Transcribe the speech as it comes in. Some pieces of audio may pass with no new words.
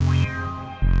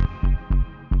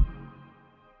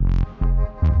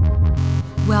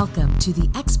Welcome to the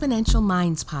Exponential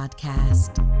Minds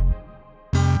podcast.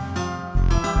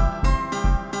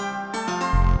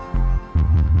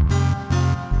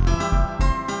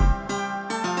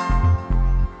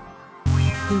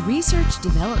 The research,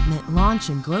 development, launch,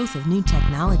 and growth of new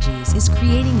technologies is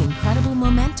creating incredible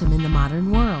momentum in the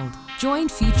modern world. Join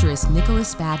futurist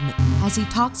Nicholas Badminton as he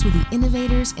talks with the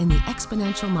innovators and the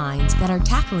exponential minds that are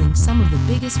tackling some of the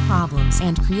biggest problems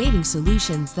and creating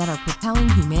solutions that are propelling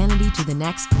humanity to the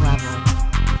next level.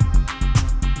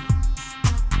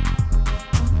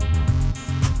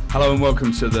 Hello and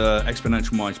welcome to the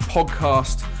Exponential Minds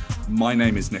podcast. My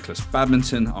name is Nicholas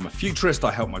Badminton. I'm a futurist.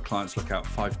 I help my clients look out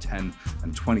 5, 10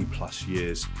 and 20 plus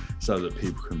years so that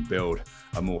people can build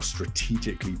a more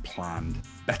strategically planned,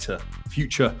 better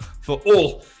future for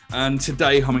all. And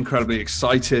today I'm incredibly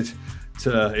excited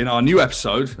in our new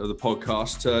episode of the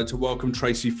podcast, to welcome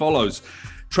Tracy Follows.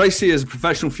 Tracy is a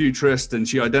professional futurist and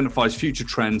she identifies future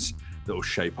trends that will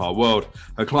shape our world.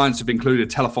 Her clients have included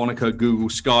Telefonica, Google,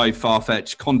 Sky,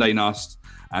 Farfetch, Condé Nast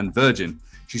and Virgin.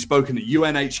 She's spoken at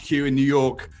UNHQ in New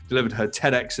York, delivered her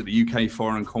TEDx at the UK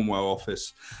Foreign and Commonwealth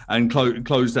Office, and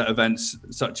closed at events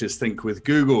such as Think with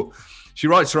Google. She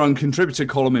writes her own contributor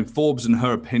column in Forbes, and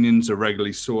her opinions are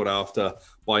regularly sought after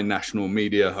by national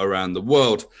media around the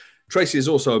world. Tracy is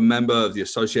also a member of the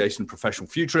Association of Professional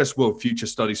Futurists, World Future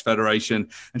Studies Federation,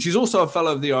 and she's also a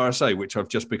fellow of the RSA, which I've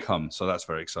just become, so that's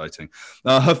very exciting.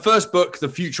 Her first book, The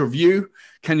Future of You,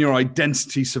 Can Your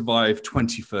Identity Survive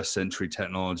 21st Century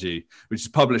Technology, which is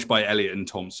published by Elliott and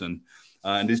Thompson,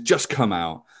 and has just come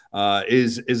out,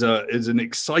 is an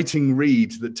exciting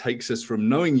read that takes us from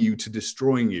knowing you to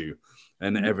destroying you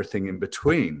and everything in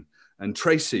between. And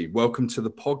Tracy, welcome to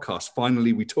the podcast.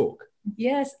 Finally, we talk.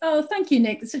 Yes. Oh, thank you,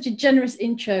 Nick. That's such a generous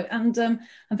intro. And I'm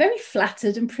very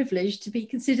flattered and privileged to be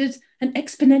considered an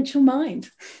exponential mind.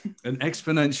 An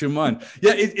exponential mind.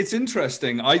 Yeah, it's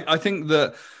interesting. I think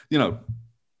that,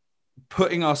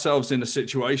 putting ourselves in a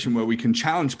situation where we can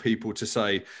challenge people to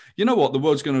say, you know what, the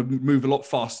world's going to move a lot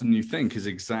faster than you think is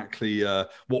exactly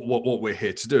what we're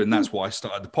here to do. And that's why I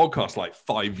started the podcast like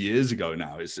 5 years ago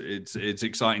now. It's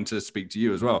exciting to speak to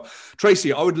you as well.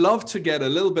 Tracy, I would love to get a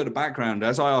little bit of background,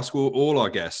 as I ask all our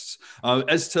guests,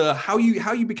 as to how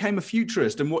you became a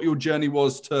futurist and what your journey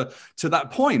was to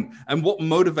that point, and what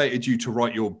motivated you to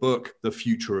write your book, The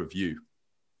Future of You.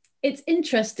 It's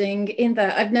interesting in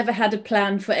that I've never had a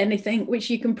plan for anything,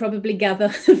 which you can probably gather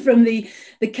from the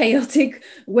chaotic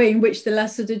way in which the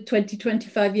last sort of 20,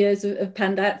 25 years have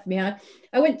panned out for me.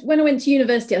 When I went to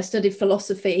university, I studied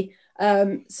philosophy.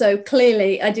 So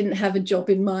clearly I didn't have a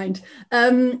job in mind.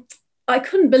 I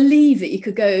couldn't believe that you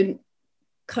could go and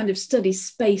kind of study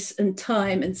space and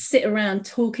time and sit around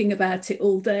talking about it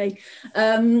all day.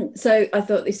 So I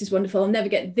thought, this is wonderful. I'll never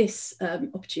get this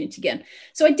opportunity again.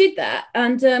 So I did that.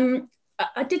 And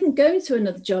I didn't go into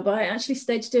another job. I actually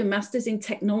stayed to do a master's in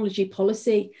technology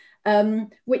policy,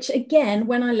 which again,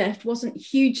 when I left, wasn't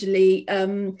hugely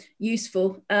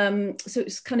useful. So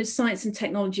it's kind of science and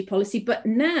technology policy, but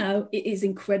now it is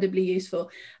incredibly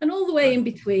useful. And all the way in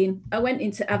between, I went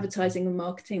into advertising and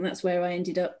marketing. That's where I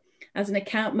ended up, as an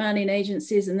account man in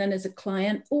agencies, and then as a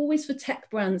client, always for tech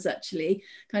brands, actually,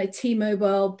 kind of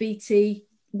T-Mobile, BT,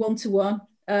 one-to-one,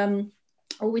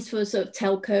 always for sort of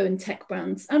telco and tech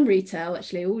brands, and retail,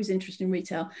 actually, always interested in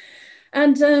retail.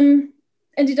 And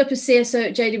ended up as CSO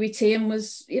at JWT and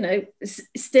was,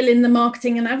 still in the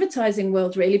marketing and advertising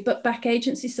world, really, but back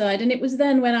agency side. And it was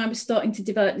then when I was starting to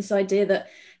develop this idea that,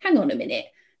 hang on a minute,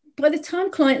 by the time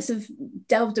clients have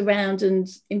delved around and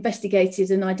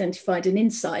investigated and identified an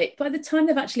insight, by the time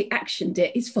they've actually actioned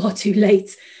it, it's far too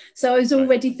late. So I was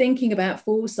already thinking about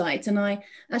foresight, and I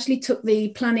actually took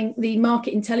the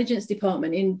market intelligence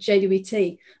department in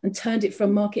JWT and turned it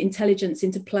from market intelligence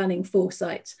into planning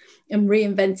foresight and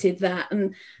reinvented that.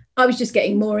 And I was just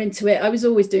getting more into it. I was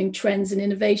always doing trends and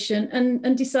innovation,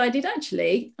 and decided,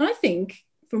 actually, I think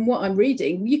from what I'm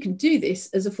reading, you can do this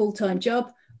as a full-time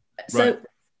job. So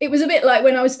it was a bit like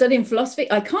when I was studying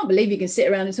philosophy. I can't believe you can sit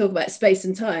around and talk about space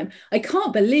and time. I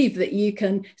can't believe that you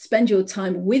can spend your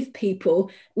time with people,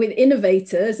 with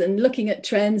innovators, and looking at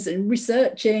trends and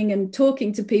researching and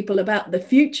talking to people about the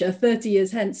future 30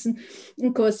 years hence. And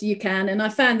of course you can. And I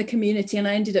found the community, and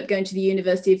I ended up going to the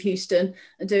University of Houston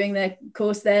and doing their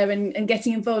course there, and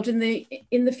getting involved in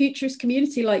the futurist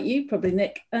community like you probably,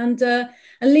 Nick, and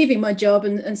leaving my job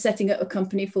and setting up a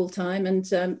company full time.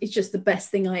 And it's just the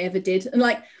best thing I ever did. And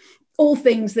like all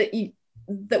things that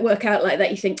work out like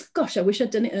that, you think, gosh, I wish I'd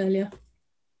done it earlier.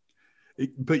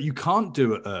 But you can't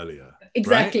do it earlier.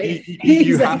 Exactly. Right?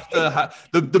 You have to have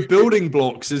the building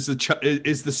blocks is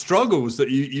the struggles that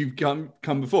you've come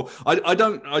before. I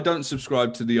don't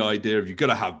subscribe to the idea of you've got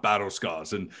to have battle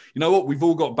scars. And you know what? We've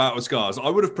all got battle scars. I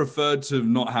would have preferred to have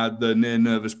not had the near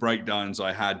nervous breakdowns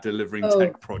I had delivering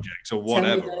tech projects or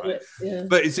whatever. Right? Yeah.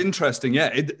 But it's interesting.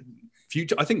 Yeah.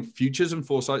 I think Futures and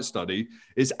Foresight Study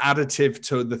is additive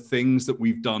to the things that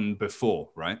we've done before,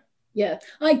 right? Yeah,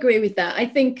 I agree with that. I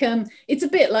think it's a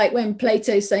bit like when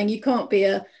Plato's saying you can't be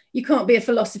a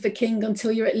philosopher king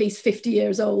until you're at least 50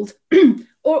 years old,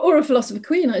 or a philosopher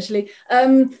queen actually.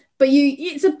 But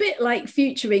it's a bit like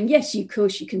futuring. Yes, of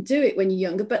course you can do it when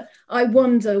you're younger, but I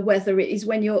wonder whether it is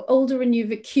when you're older and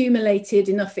you've accumulated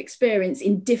enough experience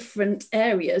in different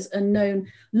areas and known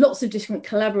lots of different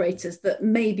collaborators that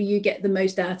maybe you get the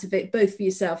most out of it, both for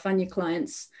yourself and your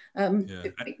clients,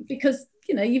 because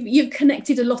you've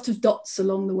connected a lot of dots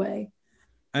along the way.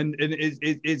 And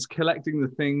it's collecting the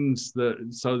things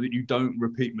so that you don't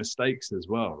repeat mistakes as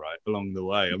well, right, along the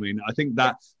way. I mean, I think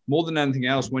that more than anything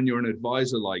else, when you're an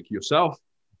advisor like yourself,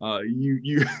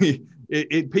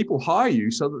 people hire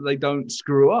you so that they don't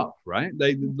screw up, right?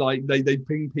 They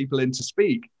ping people in to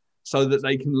speak so that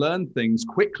they can learn things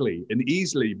quickly and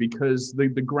easily because the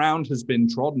ground has been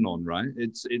trodden on, right?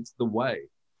 It's the way.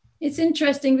 It's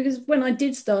interesting because when I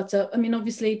did start up, I mean,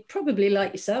 obviously, probably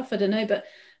like yourself, I don't know, but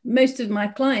most of my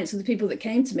clients or the people that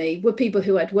came to me were people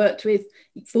who I'd worked with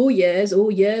for years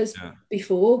or years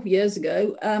before, years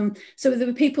ago. So there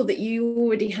were people that you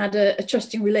already had a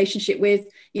trusting relationship with.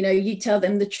 You tell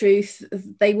them the truth,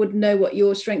 they would know what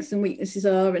your strengths and weaknesses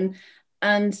are,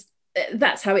 and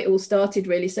that's how it all started,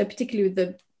 really. So particularly with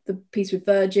the piece with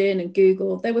Virgin and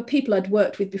Google, there were people I'd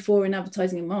worked with before in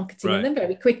advertising and marketing, right. And then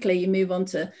very quickly you move on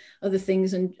to other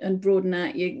things and broaden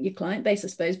out your client base, I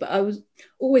suppose. But I was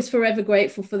always forever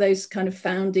grateful for those kind of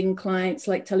founding clients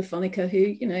like Telefonica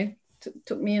who,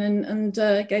 took me in and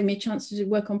gave me a chance to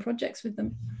work on projects with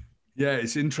them. Yeah,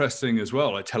 it's interesting as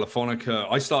well. Like Telefonica,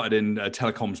 I started in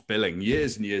telecoms billing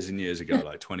years and years and years ago,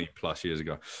 like 20 plus years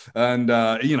ago. And,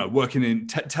 working in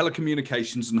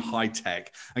telecommunications and high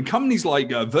tech and companies like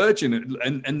Virgin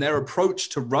and their approach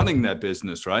to running their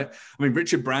business, right? I mean,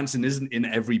 Richard Branson isn't in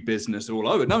every business all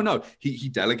over. No, he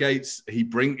delegates,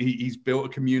 he's built a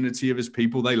community of his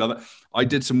people. They love it. I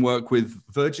did some work with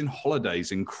Virgin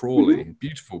Holidays in Crawley,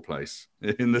 beautiful place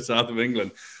in the south of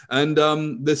England. And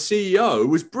the CEO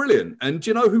was brilliant. And do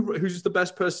you know who's the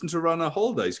best person to run a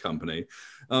holidays company?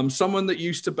 Someone that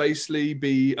used to basically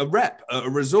be a rep at a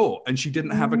resort, and she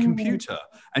didn't have a computer,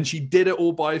 and she did it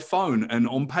all by phone and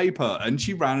on paper, and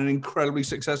she ran an incredibly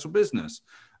successful business.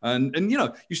 And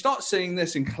you start seeing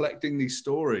this and collecting these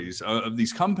stories of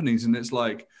these companies, and it's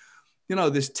like,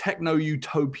 this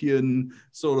techno-utopian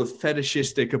sort of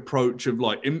fetishistic approach of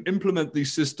like implement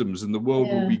these systems and the world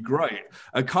will be great,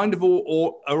 are kind of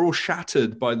all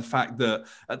shattered by the fact that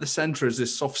at the center is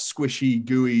this soft, squishy,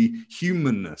 gooey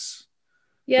humanness.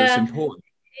 Yeah, that's important.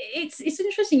 It's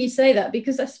interesting you say that,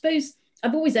 because I suppose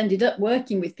I've always ended up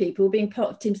working with people, being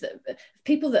part of teams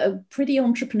people that are pretty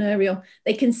entrepreneurial.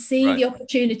 They can see the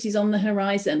opportunities on the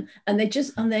horizon, and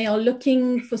they are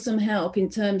looking for some help in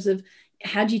terms of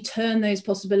how do you turn those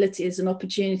possibilities and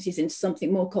opportunities into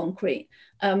something more concrete?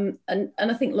 And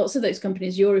I think lots of those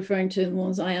companies you're referring to, and the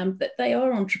ones I am, that they are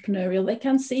entrepreneurial. They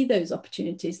can see those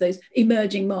opportunities, those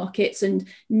emerging markets and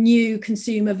new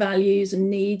consumer values and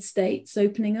need states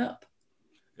opening up.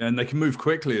 And they can move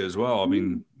quickly as well. I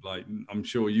mean, like, I'm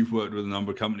sure you've worked with a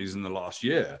number of companies in the last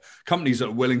year, companies that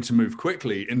are willing to move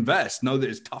quickly, invest, know that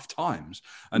it's tough times,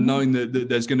 and knowing that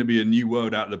there's going to be a new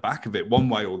world out the back of it, one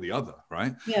way or the other,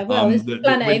 right? Yeah, well, there's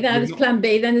plan A, now there's plan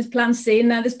B, then there's plan C, and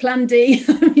now there's plan D.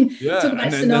 I mean, talk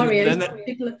about scenarios.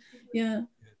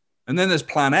 And then there's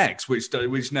plan X,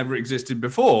 which never existed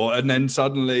before, and then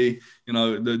suddenly,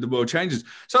 the world changes.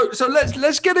 So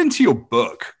let's get into your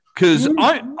book. Because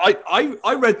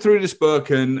I read through this book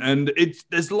and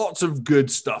there's lots of good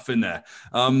stuff in there.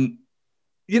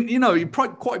 You're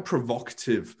quite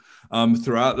provocative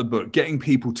throughout the book, getting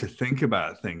people to think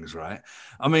about things, right?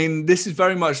 I mean, this is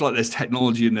very much like there's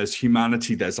technology and there's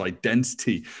humanity, there's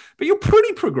identity, but you're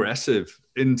pretty progressive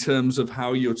in terms of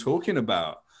how you're talking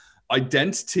about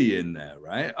identity in there,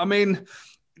 right? I mean,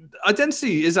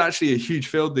 identity is actually a huge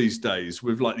field these days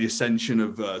with like the ascension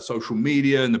of social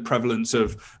media and the prevalence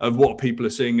of what people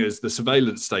are seeing as the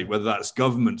surveillance state, whether that's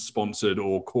government sponsored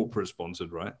or corporate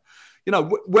sponsored, right?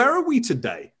 Where are we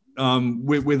today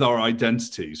with our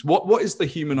identities? What is the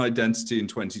human identity in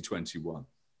 2021?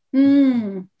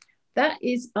 That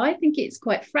is, I think it's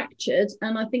quite fractured.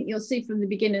 And I think you'll see from the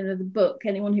beginning of the book,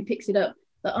 anyone who picks it up,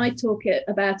 that I talk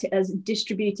about it as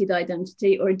distributed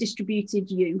identity or a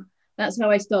distributed you. That's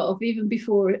how I start off, even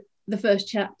before the first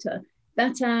chapter,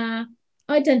 that our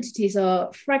identities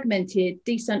are fragmented,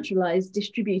 decentralized,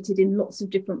 distributed in lots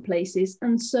of different places.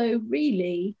 And so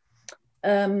really,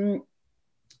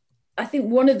 I think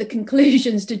one of the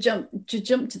conclusions to jump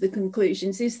to the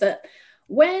conclusions is that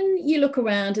when you look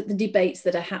around at the debates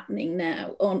that are happening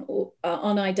now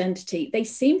on identity, they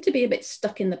seem to be a bit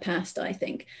stuck in the past, I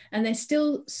think, and they're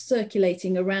still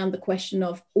circulating around the question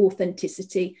of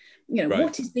authenticity. You know, right.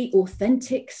 What is the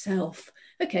authentic self?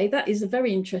 Okay, that is a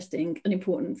very interesting and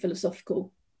important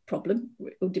philosophical problem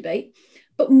or debate.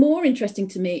 But more interesting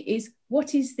to me is,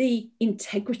 what is the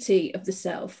integrity of the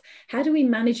self? How do we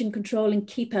manage and control and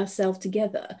keep ourselves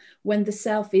together when the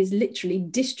self is literally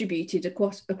distributed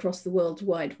across the World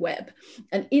Wide Web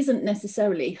and isn't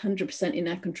necessarily 100% in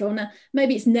our control? Now,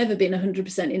 maybe it's never been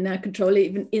 100% in our control,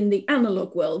 even in the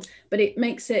analog world, but it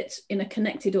makes it, in a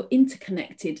connected or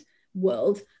interconnected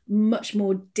world, much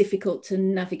more difficult to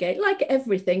navigate. Like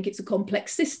everything, it's a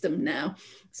complex system now.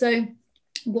 So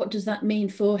what does that mean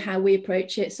for how we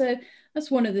approach it? So that's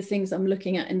one of the things I'm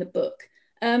looking at in the book.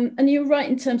 And you're right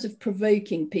in terms of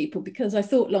provoking people, because I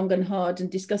thought long and hard and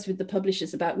discussed with the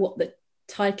publishers about what the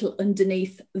title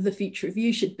underneath The Future of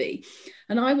You should be.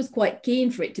 And I was quite keen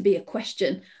for it to be a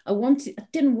question. I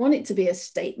didn't want it to be a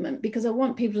statement, because I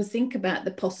want people to think about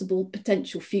the possible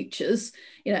potential futures,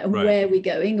 you know, and right. where we're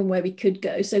going and where we could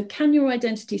go. So can your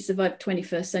identity survive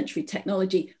 21st century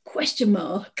technology? ?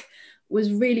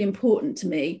 Was really important to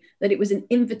me, that it was an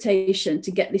invitation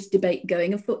to get this debate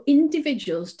going and for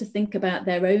individuals to think about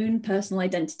their own personal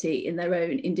identity in their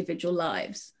own individual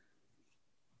lives.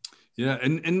 Yeah,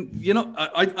 and you know,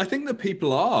 I think that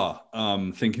people are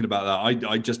thinking about that.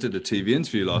 I just did a TV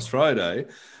interview last Friday,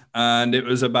 and it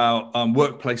was about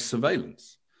workplace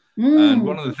surveillance. And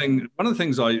one of the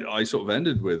things I sort of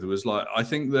ended with was like, I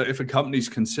think that if a company's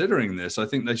considering this, I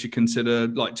think they should consider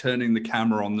like turning the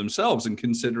camera on themselves and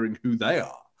considering who they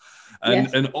are. And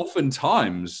yes. And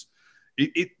oftentimes,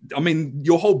 I mean,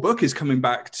 your whole book is coming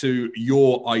back to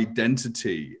your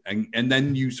identity, and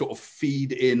then you sort of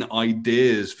feed in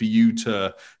ideas for you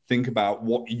to think about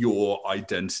what your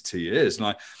identity is.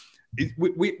 And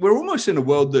we're almost in a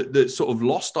world that sort of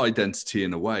lost identity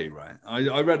in a way, right?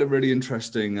 I read a really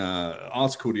interesting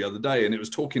article the other day, and it was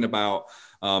talking about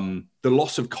the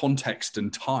loss of context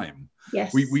and time.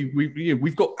 Yes,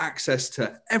 we've got access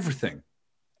to everything.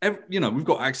 We've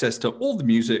got access to all the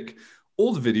music,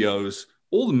 all the videos,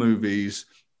 all the movies,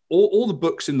 all the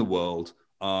books in the world.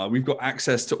 We've got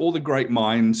access to all the great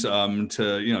minds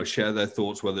to share their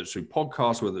thoughts, whether it's through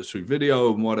podcasts, whether it's through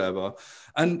video and whatever.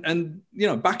 And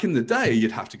back in the day,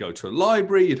 you'd have to go to a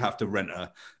library, you'd have to rent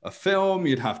a film,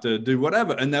 you'd have to do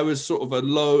whatever. And there was sort of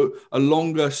a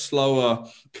longer, slower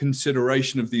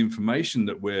consideration of the information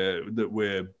that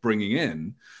we're bringing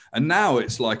in. And now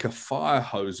it's like a fire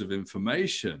hose of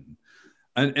information.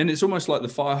 And it's almost like the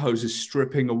fire hose is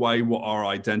stripping away what our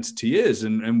identity is,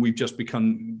 and we've just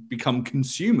become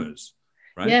consumers,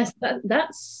 right? Yes,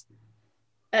 that's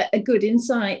a good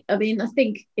insight. I mean, I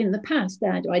think in the past,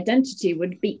 our identity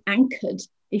would be anchored,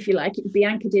 if you like. It would be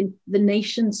anchored in the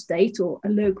nation state or a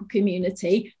local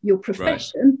community, your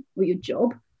profession or your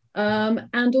job,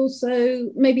 and also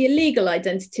maybe a legal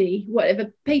identity,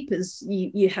 whatever papers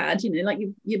you had, like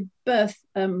your birth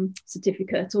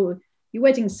certificate or your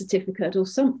wedding certificate or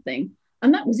something.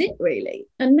 And that was it, really.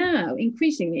 And now,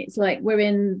 increasingly, it's like we're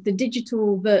in the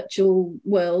digital virtual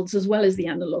worlds as well as the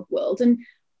analog world. And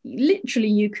literally,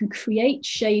 you can create,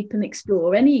 shape, and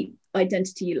explore any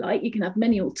identity you like. You can have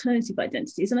many alternative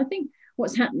identities. And I think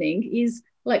what's happening is,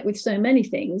 like with so many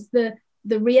things, the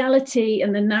reality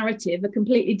and the narrative are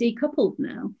completely decoupled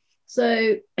now.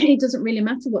 So it doesn't really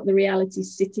matter what the reality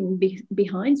is sitting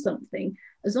behind something.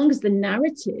 As long as the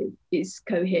narrative is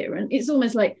coherent, it's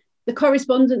almost like the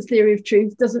correspondence theory of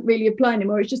truth doesn't really apply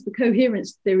anymore. It's just the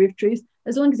coherence theory of truth.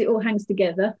 As long as it all hangs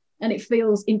together and it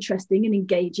feels interesting and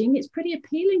engaging, it's pretty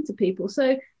appealing to people.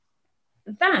 So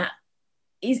that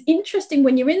is interesting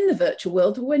when you're in the virtual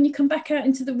world. When you come back out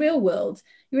into the real world,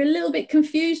 you're a little bit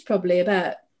confused probably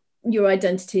about your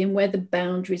identity and where the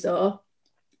boundaries are,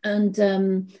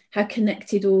 and how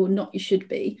connected or not you should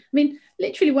be. I mean,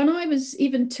 literally, when I was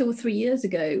even 2 or 3 years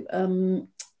ago,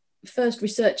 first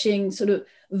researching sort of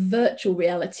virtual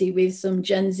reality with some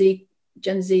Gen Z,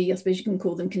 I suppose you can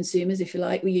call them consumers if you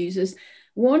like, or users,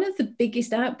 one of the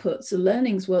biggest outputs or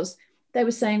learnings was they were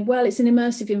saying, well, it's an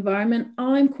immersive environment.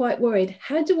 I'm quite worried.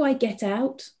 How do I get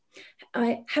out?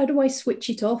 How do I switch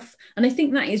it off? And I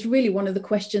think that is really one of the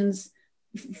questions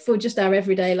for just our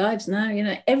everyday lives now. You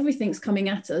know, everything's coming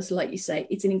at us, like you say.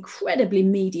 It's an incredibly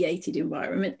mediated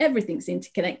environment. Everything's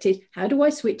interconnected. How do I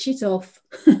switch it off?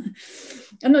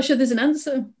 I'm not sure there's an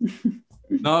answer.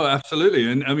 No, absolutely.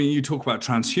 And I mean, you talk about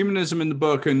transhumanism in the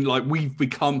book, and like we've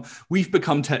become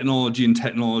technology, and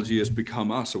technology has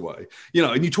become us away. You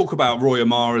know, and you talk about Roy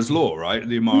Amara's law, right?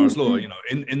 The Amara's law, you know,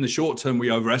 in the short term,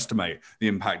 we overestimate the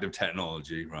impact of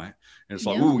technology, right? And it's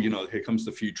like, oh, you know, here comes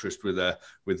the futurist with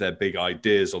their big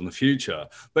ideas on the future.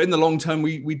 But in the long term,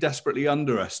 we desperately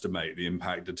underestimate the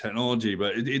impact of technology.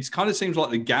 But it kind of seems like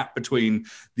the gap between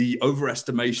the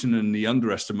overestimation and the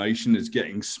underestimation is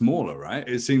getting smaller, right?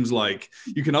 It seems like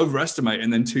you can overestimate,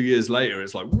 and then 2 years later,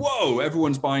 it's like, whoa,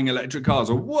 everyone's buying electric cars,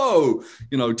 or whoa,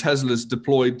 you know, Tesla's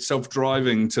deployed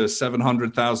self-driving to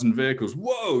 700,000 vehicles.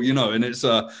 Whoa, you know, and it's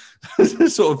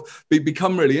sort of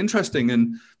become really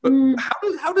interesting. But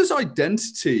how does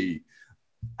identity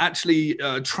actually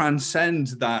transcend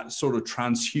that sort of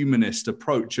transhumanist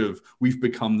approach of we've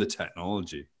become the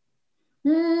technology?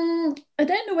 I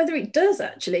don't know whether it does,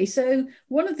 actually. So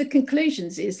one of the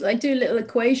conclusions is, I do a little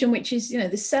equation, which is, you know,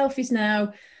 the self is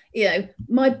now, you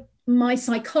know, my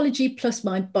psychology plus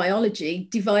my biology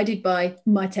divided by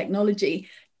my technology.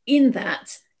 In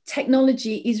that,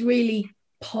 technology is really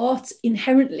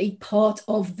inherently part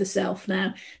of the self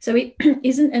now. So it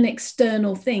isn't an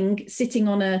external thing sitting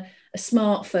on a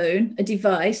smartphone, a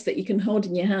device that you can hold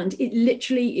in your hand. It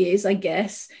literally is, I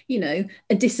guess, you know,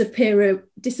 a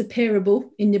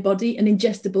disappearable in your body, an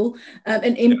ingestible,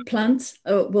 an implant.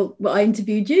 Well, I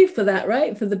interviewed you for that,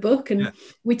 right? For the book. And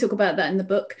we talk about that in the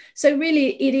book. So really,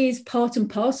 it is part and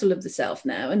parcel of the self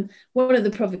now. And one of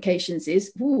the provocations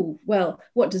is, well,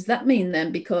 what does that mean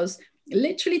then? Because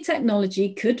literally,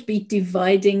 technology could be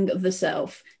dividing the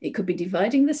self. It could be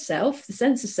dividing the self, the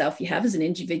sense of self you have as an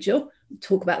individual. We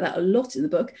talk about that a lot in the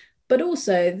book. But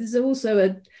also, there's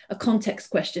also a context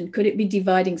question. Could it be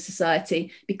dividing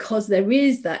society? Because there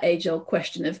is that age-old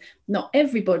question of not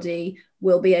everybody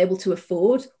will be able to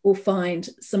afford or find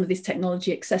some of this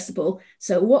technology accessible.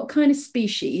 So what kind of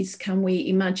species can we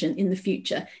imagine in the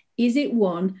future? Is it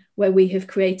one where we have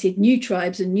created new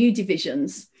tribes and new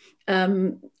divisions?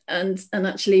 And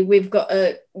actually, we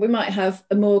might have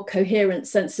a more coherent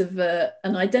sense of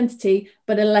an identity,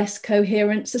 but a less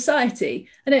coherent society.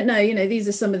 I don't know, you know, these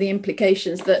are some of the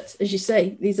implications that, as you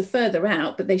say, these are further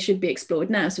out, but they should be explored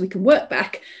now so we can work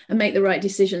back and make the right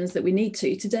decisions that we need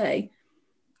to today.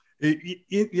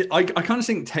 I kind of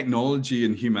think technology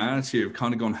and humanity have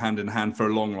kind of gone hand in hand for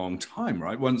a long, long time,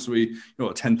 right? Once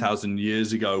 10,000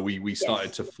 years ago, we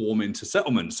started to form into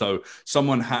settlements. So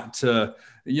someone had to,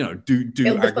 you know, do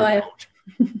agriculture.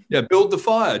 Build the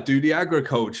fire, do the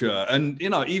agriculture. And, you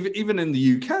know, even in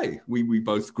the UK, we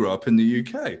both grew up in the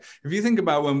UK. If you think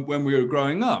about when we were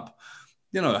growing up,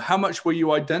 you know, how much were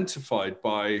you identified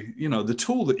by, you know, the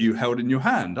tool that you held in your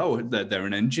hand? Oh, they're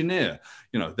an engineer.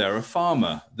 You know, they're a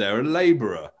farmer. They're a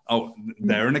laborer. Oh,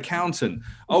 they're an accountant.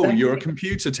 Oh, you're a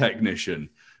computer technician.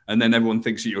 And then everyone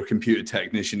thinks that you're a computer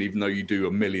technician, even though you do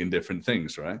a million different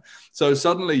things, right? So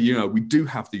suddenly, you know, we do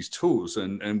have these tools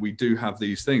and we do have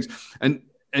these things. And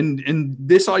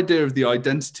this idea of the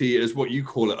identity as what you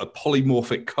call it, a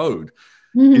polymorphic code,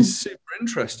 is super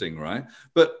interesting, right?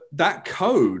 But that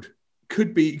code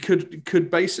could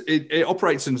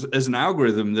operates as an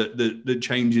algorithm that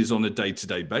changes on a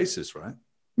day-to-day basis, right?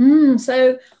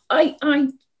 So I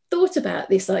thought about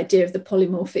this idea of the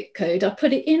polymorphic code. I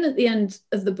put it in at the end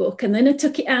of the book, and then I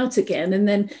took it out again, and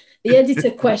then the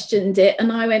editor questioned it, and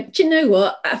I went, do you know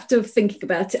what? After thinking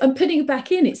about it, I'm putting it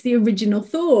back in. It's the original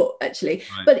thought, actually.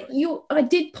 Right. But I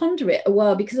did ponder it a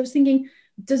while, because I was thinking,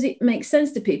 does it make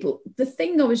sense to people? The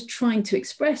thing I was trying to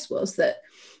express was that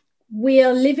we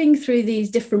are living through these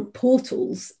different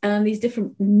portals and these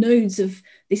different nodes of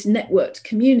this networked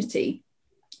community.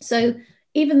 So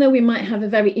even though we might have a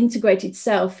very integrated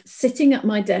self sitting at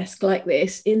my desk like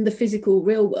this in the physical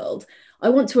real world, I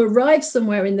want to arrive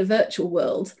somewhere in the virtual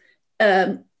world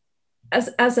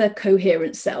as a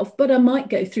coherent self, but I might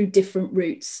go through different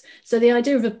routes. So the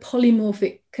idea of a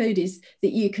polymorphic code is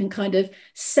that you can kind of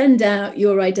send out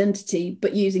your identity,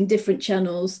 but using different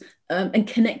channels and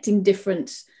connecting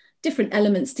different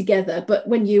elements together. But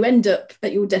when you end up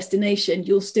at your destination,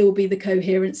 you'll still be the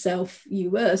coherent self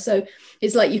you were. So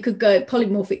it's like you could go,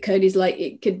 polymorphic code is like,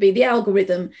 it could be the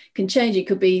algorithm can change. It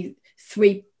could be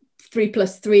 3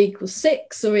 plus 3 equals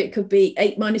 6, or it could be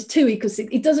 8 minus 2 equals 6.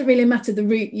 It doesn't really matter the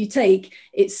route you take.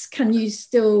 It's can you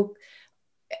still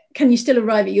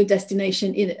arrive at your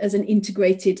destination as an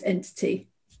integrated entity?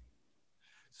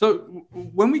 So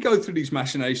when we go through these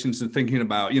machinations and thinking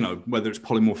about, whether it's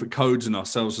polymorphic codes and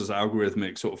ourselves as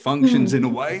algorithmic sort of functions in a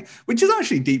way, which is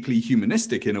actually deeply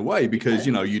humanistic in a way, because,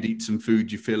 you'd eat some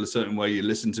food, you feel a certain way, you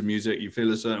listen to music, you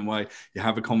feel a certain way, you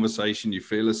have a conversation, you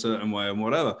feel a certain way and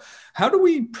whatever. How do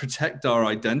we protect our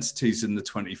identities in the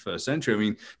 21st century? I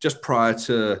mean, just prior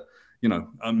to,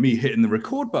 me hitting the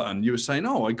record button, you were saying,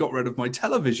 oh, I got rid of my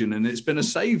television and it's been a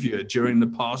savior during the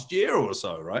past year or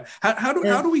so, right? How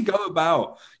do we go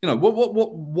about,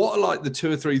 what are like the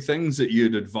 2 or 3 things that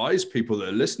you'd advise people that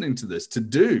are listening to this to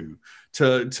do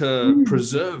to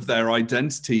preserve their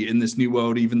identity in this new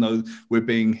world, even though we're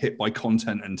being hit by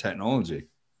content and technology?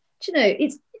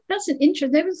 That's an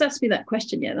interesting, no one's asked me that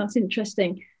question yet. That's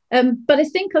interesting. But I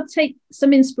think I'll take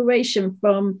some inspiration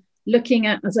from looking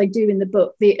at, as I do in the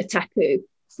book, the otaku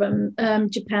from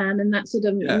Japan and that sort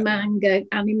of manga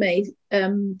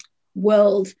anime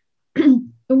world.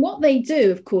 And what they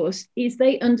do, of course, is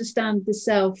they understand the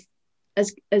self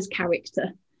as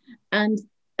character and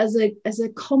as a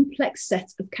complex set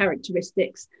of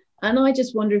characteristics. And I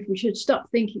just wonder if we should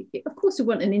stop thinking, of course we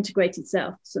want an integrated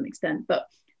self to some extent, but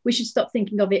we should stop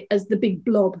thinking of it as the big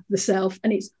blob, the self,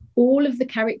 and it's all of the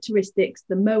characteristics,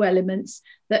 the Mo elements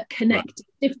that connect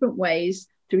different ways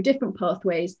through different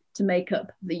pathways to make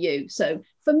up the you. So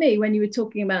for me, when you were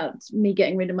talking about me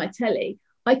getting rid of my telly,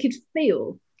 I could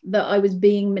feel that I was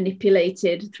being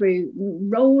manipulated through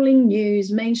rolling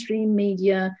news, mainstream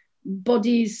media,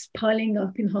 bodies piling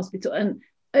up in hospital. And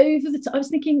over the time, I was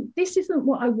thinking, this isn't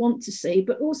what I want to see,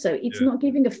 but also it's not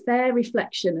giving a fair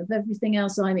reflection of everything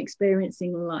else I'm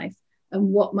experiencing in life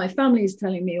and what my family is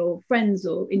telling me, or friends,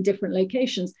 or in different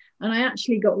locations. And I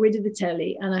actually got rid of the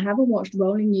telly, and I haven't watched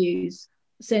rolling news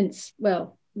since,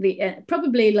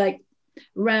 probably like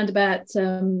around about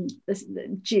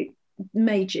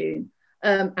May, June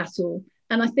at all.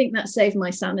 And I think that saved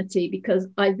my sanity, because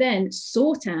I then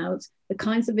sought out the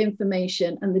kinds of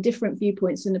information and the different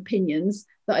viewpoints and opinions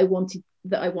that I wanted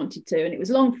to. And it was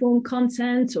long form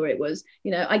content, or it was,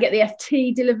 I get the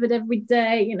FT delivered every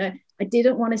day. I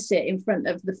didn't want to sit in front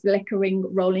of the flickering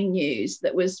rolling news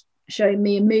that was showing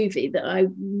me a movie that I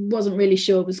wasn't really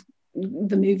sure was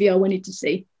the movie I wanted to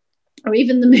see, or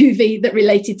even the movie that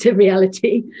related to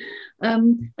reality.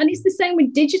 And it's the same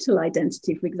with digital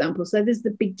identity, for example. So there's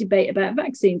the big debate about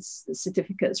vaccine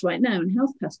certificates right now and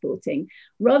health passporting.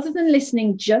 Rather than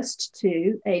listening just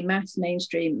to a mass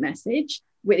mainstream message,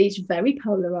 which is very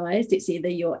polarized, it's either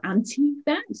you're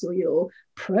anti-vax or you're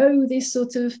pro this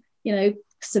sort of,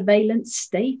 surveillance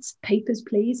state, papers,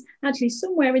 please. Actually,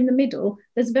 somewhere in the middle,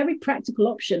 there's a very practical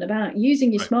option about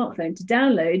using your smartphone to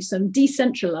download some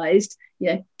decentralized,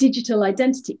 digital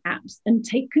identity apps and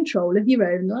take control of your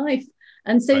own life.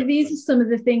 And so these are some of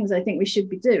the things I think we should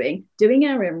be doing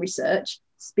our own research,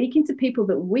 speaking to people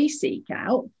that we seek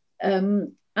out,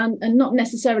 and not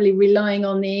necessarily relying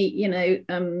on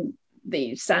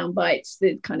the sound bites,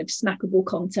 the kind of snackable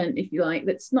content, if you like,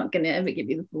 that's not going to ever give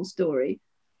you the full story.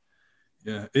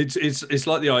 Yeah, it's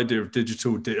like the idea of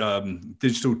digital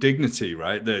dignity,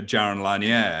 right? That Jaron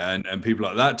Lanier and people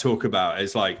like that talk about.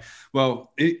 It's like,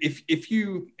 well, if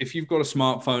you've got a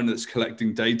smartphone that's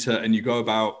collecting data and you go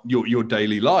about your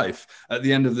daily life, at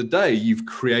the end of the day, you've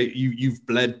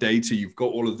bled data, you've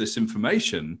got all of this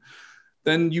information,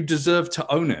 then you deserve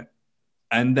to own it.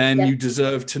 And then you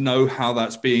deserve to know how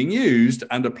that's being used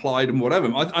and applied and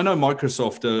whatever. I know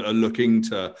Microsoft are looking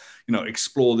to,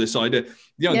 explore this idea.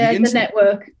 The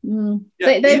network.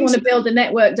 They want to build a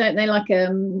network, don't they? Like,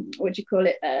 what do you call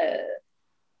it?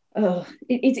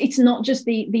 It's not just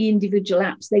the individual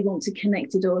apps. They want to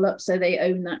connect it all up, so they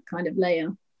own that kind of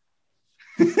layer.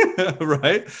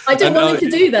 Right. I don't want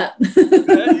them to do that.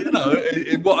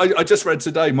 I just read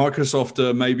today,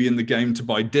 Microsoft may be in the game to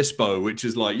buy Dispo, which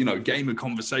is like, gamer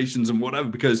conversations and whatever,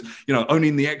 because,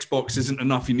 owning the Xbox isn't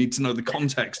enough. You need to know the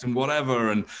context and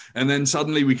whatever. And then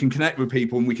suddenly we can connect with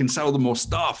people and we can sell them more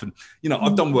stuff. And,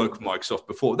 I've done work with Microsoft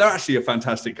before. They're actually a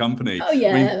fantastic company. Oh,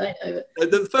 yeah. I know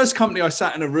it. The first company I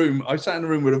sat in a room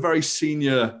with a very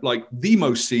senior, like the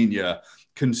most senior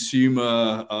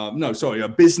consumer, a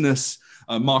business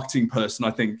marketing person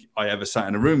I think I ever sat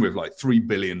in a room with, like $3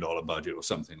 billion budget or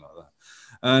something like that.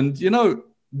 And,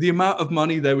 the amount of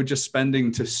money they were just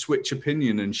spending to switch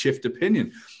opinion and shift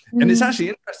opinion. And it's actually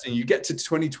interesting. You get to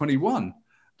 2021,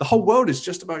 the whole world is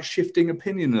just about shifting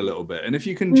opinion a little bit. And if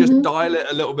you can just dial it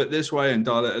a little bit this way and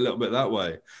dial it a little bit that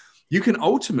way, you can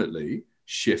ultimately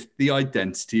shift the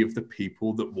identity of the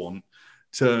people that want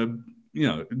to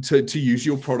use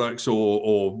your products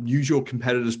or use your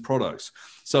competitors' products.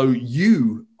 So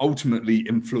you ultimately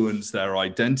influence their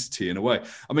identity in a way.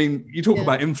 I mean, you talk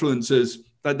about influencers.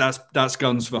 That's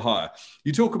guns for hire.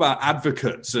 You talk about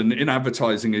advocates, and in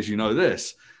advertising, as you know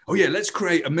this, oh yeah, let's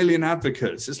create 1 million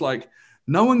advocates. It's like,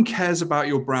 no one cares about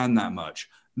your brand that much.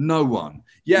 No one.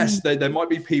 Yes, there might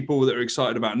be people that are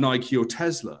excited about Nike or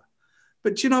Tesla,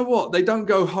 but you know what? They don't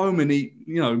go home and eat,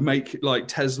 make like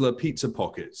Tesla pizza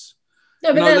pockets.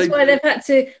 No, but that's why they've had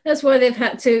to. That's why they've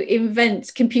had to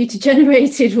invent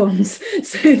computer-generated ones,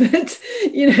 so that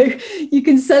you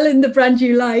can sell in the brand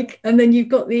you like, and then you've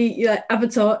got the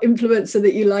avatar influencer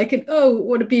that you like, and oh,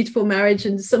 what a beautiful marriage,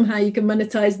 and somehow you can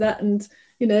monetize that, and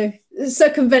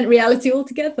circumvent reality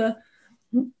altogether.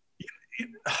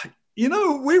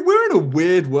 We're in a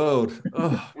weird world.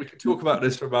 Oh, we could talk about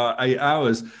this for about 8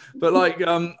 hours, but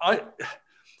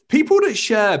people that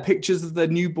share pictures of their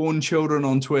newborn children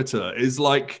on Twitter is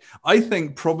I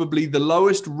think probably the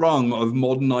lowest rung of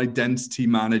modern identity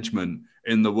management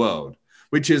in the world,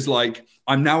 which is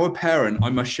I'm now a parent. I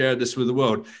must share this with the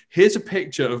world. Here's a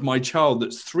picture of my child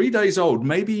that's 3 days old,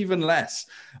 maybe even less,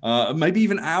 maybe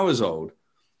even hours old.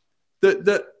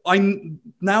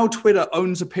 Now Twitter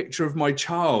owns a picture of my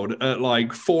child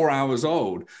at 4 hours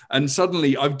old. And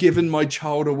suddenly I've given my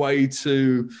child away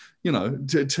to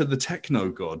the techno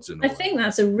gods. I think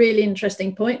that's a really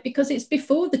interesting point, because it's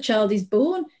before the child is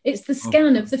born. It's the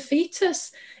scan of the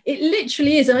fetus. It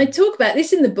literally is. And I talk about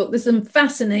this in the book. There's some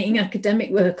fascinating academic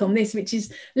work on this, which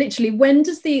is literally, when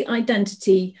does the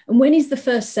identity, and when is the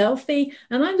first selfie?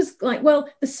 And I was like, well,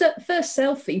 the first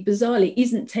selfie, bizarrely,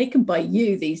 isn't taken by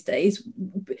you these days.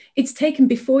 It's taken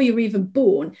before you're even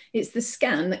born. It's the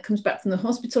scan that comes back from the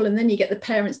hospital. And then you get the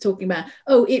parents talking about,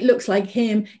 oh, it looks like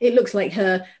him, it looks like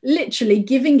her, literally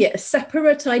giving it a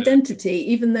separate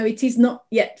identity, even though it is not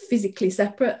yet physically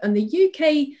separate. And the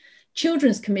UK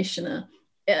Children's Commissioner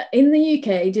in the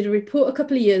UK did a report a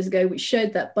couple of years ago which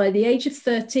showed that by the age of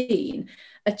 13,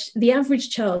 the average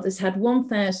child has had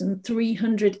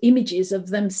 1,300 images of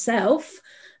themselves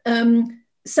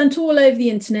sent all over the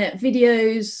internet,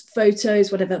 videos,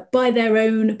 photos, whatever, by their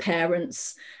own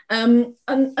parents. And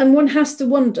one has to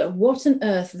wonder what on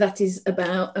earth that is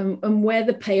about, and where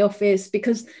the payoff is,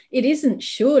 because it isn't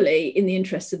surely in the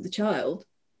interest of the child.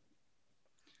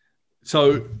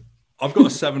 So I've got a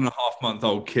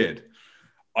 7.5-month-old kid.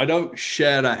 I don't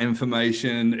share that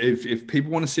information. If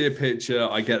people want to see a picture,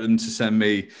 I get them to send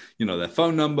me, their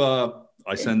phone number.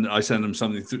 I send them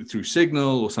something through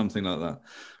Signal or something like that,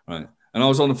 right? And I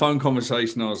was on a phone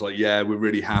conversation. I was like, yeah, we're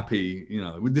really happy.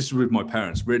 This is with my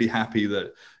parents, really happy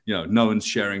that, no one's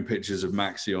sharing pictures of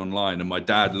Maxie online. And my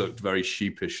dad looked very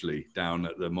sheepishly down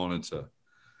at the monitor.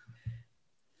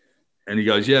 And he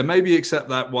goes, yeah, maybe except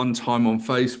that one time on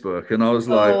Facebook. And I was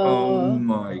like, oh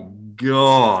my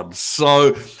God.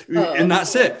 So, and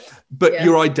that's it. But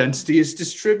your identity is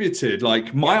distributed.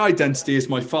 My identity is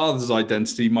my father's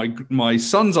identity. My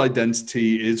son's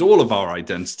identity is all of our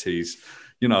identities.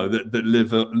 That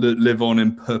live on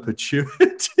in perpetuity.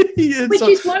 Which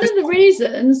is one of the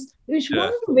reasons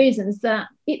that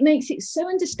it makes it so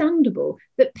understandable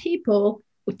that people,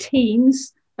 or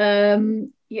teens,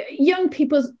 young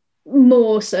people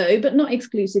more so, but not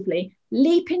exclusively,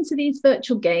 leap into these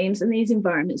virtual games and these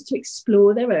environments to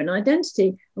explore their own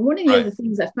identity. And one of the other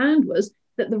things I found was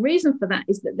that the reason for that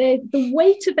is that the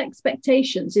weight of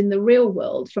expectations in the real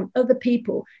world from other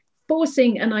people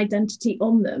forcing an identity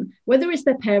on them, whether it's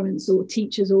their parents or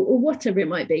teachers or whatever it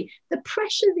might be, the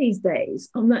pressure these days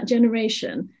on that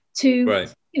generation to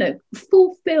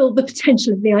fulfill the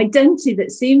potential of the identity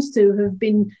that seems to have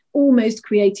been almost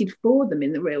created for them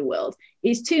in the real world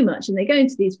is too much. And they go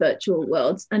into these virtual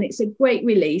worlds and it's a great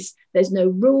release. There's no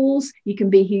rules. You can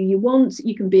be who you want.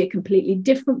 You can be a completely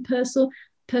different person,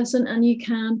 and you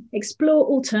can explore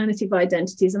alternative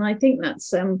identities. And I think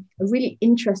that's a really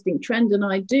interesting trend. And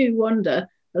I do wonder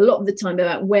a lot of the time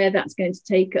about where that's going to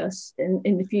take us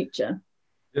in the future.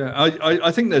 Yeah,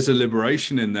 I think there's a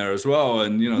liberation in there as well.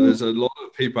 And, there's a lot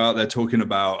of people out there talking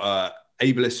about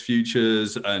ableist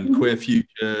futures and queer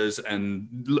futures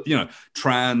and,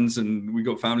 trans, and we've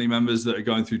got family members that are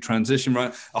going through transition,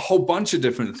 right? A whole bunch of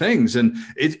different things. And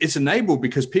it's enabled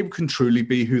because people can truly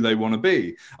be who they want to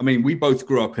be. I mean, we both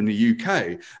grew up in the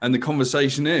UK, and the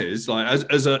conversation is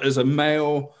as a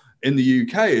male in the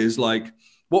UK is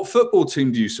what football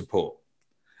team do you support?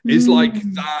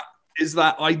 Is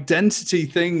that identity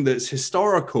thing that's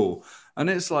historical. And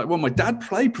it's well, my dad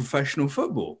played professional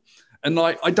football. And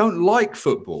I don't like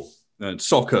football,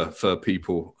 soccer for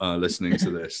people listening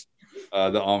to this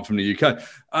that aren't from the UK.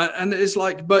 And it's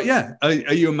but yeah, are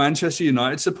you a Manchester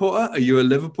United supporter? Are you a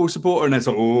Liverpool supporter? And it's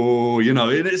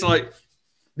and it's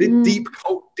The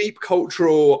deep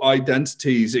cultural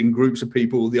identities in groups of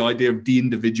people, the idea of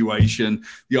de-individuation,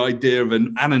 the idea of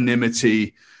an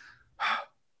anonymity.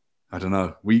 I don't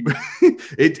know.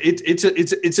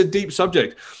 It's a deep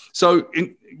subject. So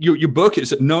in your book,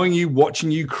 it's knowing you, watching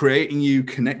you, creating you,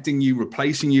 connecting you,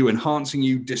 replacing you, enhancing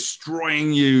you,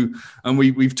 destroying you, and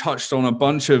we've touched on a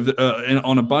bunch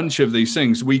of these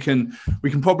things. We can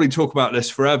probably talk about this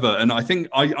forever. And I think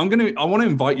I want to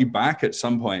invite you back at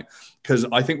some point, because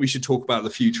I think we should talk about the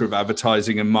future of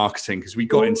advertising and marketing, because we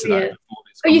got into that before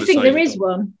this conversation. You think there is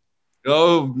one?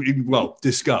 Oh, well,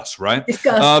 discuss, right?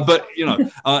 Discuss. But,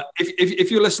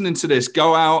 if you're listening to this,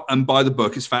 go out and buy the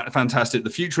book. It's fantastic. The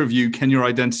Future of You, Can Your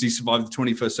Identity Survive the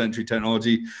 21st Century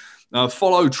Technology?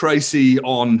 Follow Tracy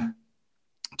on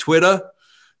Twitter.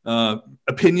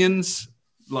 Opinions,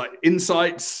 like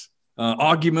insights,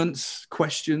 arguments,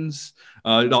 questions.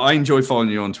 I enjoy following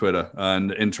you on Twitter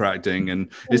and interacting,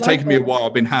 and it's taken me a while.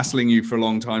 I've been hassling you for a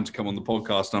long time to come on the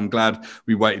podcast. I'm glad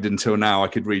we waited until now. I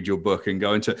could read your book and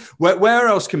go into it. Where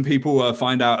else can people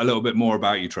find out a little bit more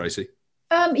about you, Tracy?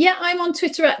 I'm on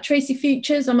Twitter at Tracy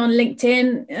Futures. I'm on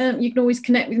LinkedIn. You can always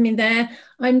connect with me there.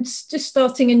 I'm just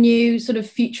starting a new sort of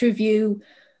Future of You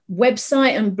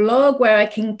website and blog where I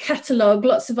can catalogue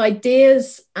lots of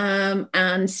ideas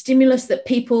and stimulus that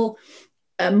people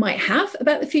might have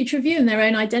about the future of you and their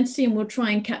own identity, and we'll try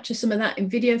and capture some of that in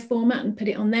video format and put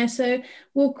it on there. So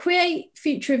we'll create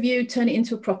Future of You, turn it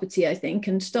into a property, I think,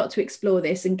 and start to explore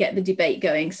this and get the debate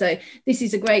going. So this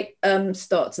is a great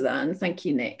start to that, and thank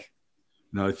you, Nick.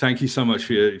 No, thank you so much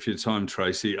for your time,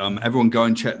 Tracy. Everyone go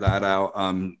and check that out.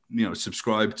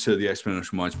 Subscribe to the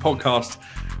Exponential Minds podcast.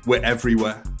 We're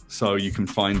everywhere, so you can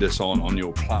find us on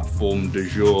your platform du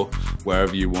jour,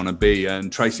 wherever you want to be.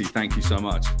 And Tracy, thank you so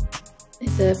much.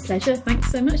 It's a pleasure.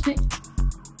 Thanks so much, Nick.